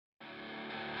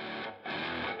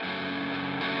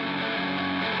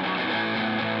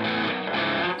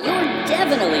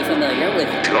definitely familiar with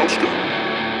JOUSKA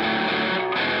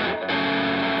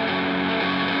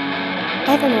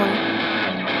Evermore.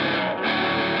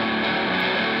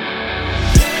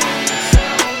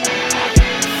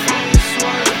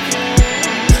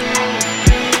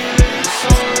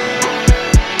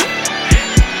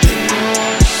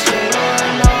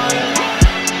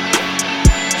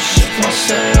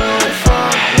 Stay away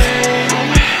from me.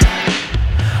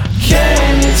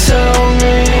 Can you tell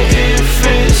me if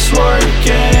it's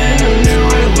working? Who knew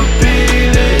it would be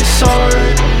this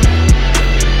hard?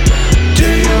 Do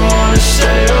you wanna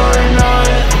stay or not?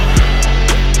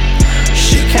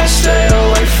 She can't stay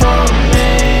away from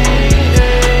me.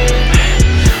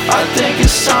 I think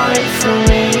it's time for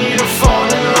me to fall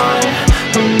in line.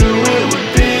 Who knew it would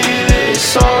be this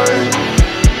hard?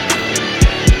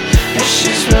 And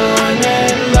she's been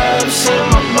running laps in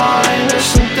my mind. There's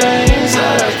some things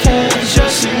that I can't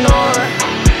just ignore.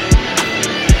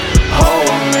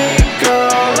 Hold me,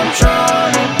 girl, I'm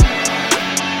drowning,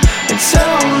 and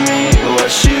tell me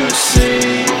what you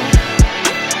see.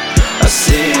 I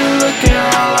see you looking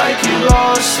around like you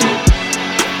lost it,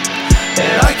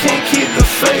 and I can't keep the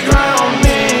fake around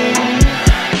me.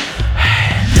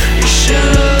 You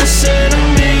should've listened to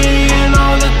me and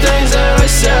all the things that I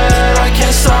said. I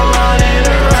can't stop running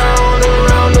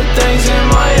around the things in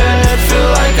my head.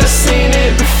 Feel like I've seen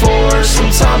it before.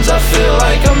 Sometimes I feel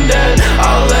like I'm dead.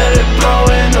 I'll let it blow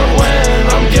in the wind.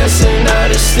 I'm guessing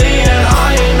that it's the end.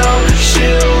 I know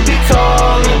she'll be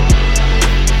calling,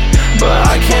 but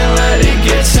I can't let it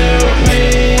get to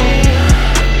me.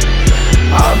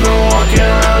 I've been walking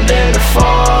around in the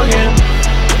fog, and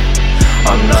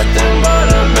I'm nothing but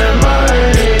a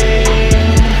memory.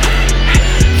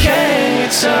 Can you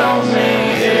tell me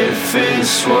if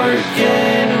it's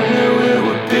working? Who knew it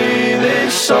would be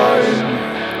this hard?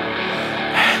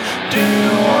 Do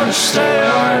you wanna stay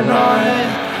or not?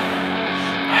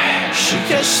 She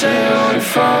can't stay away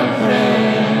from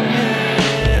me.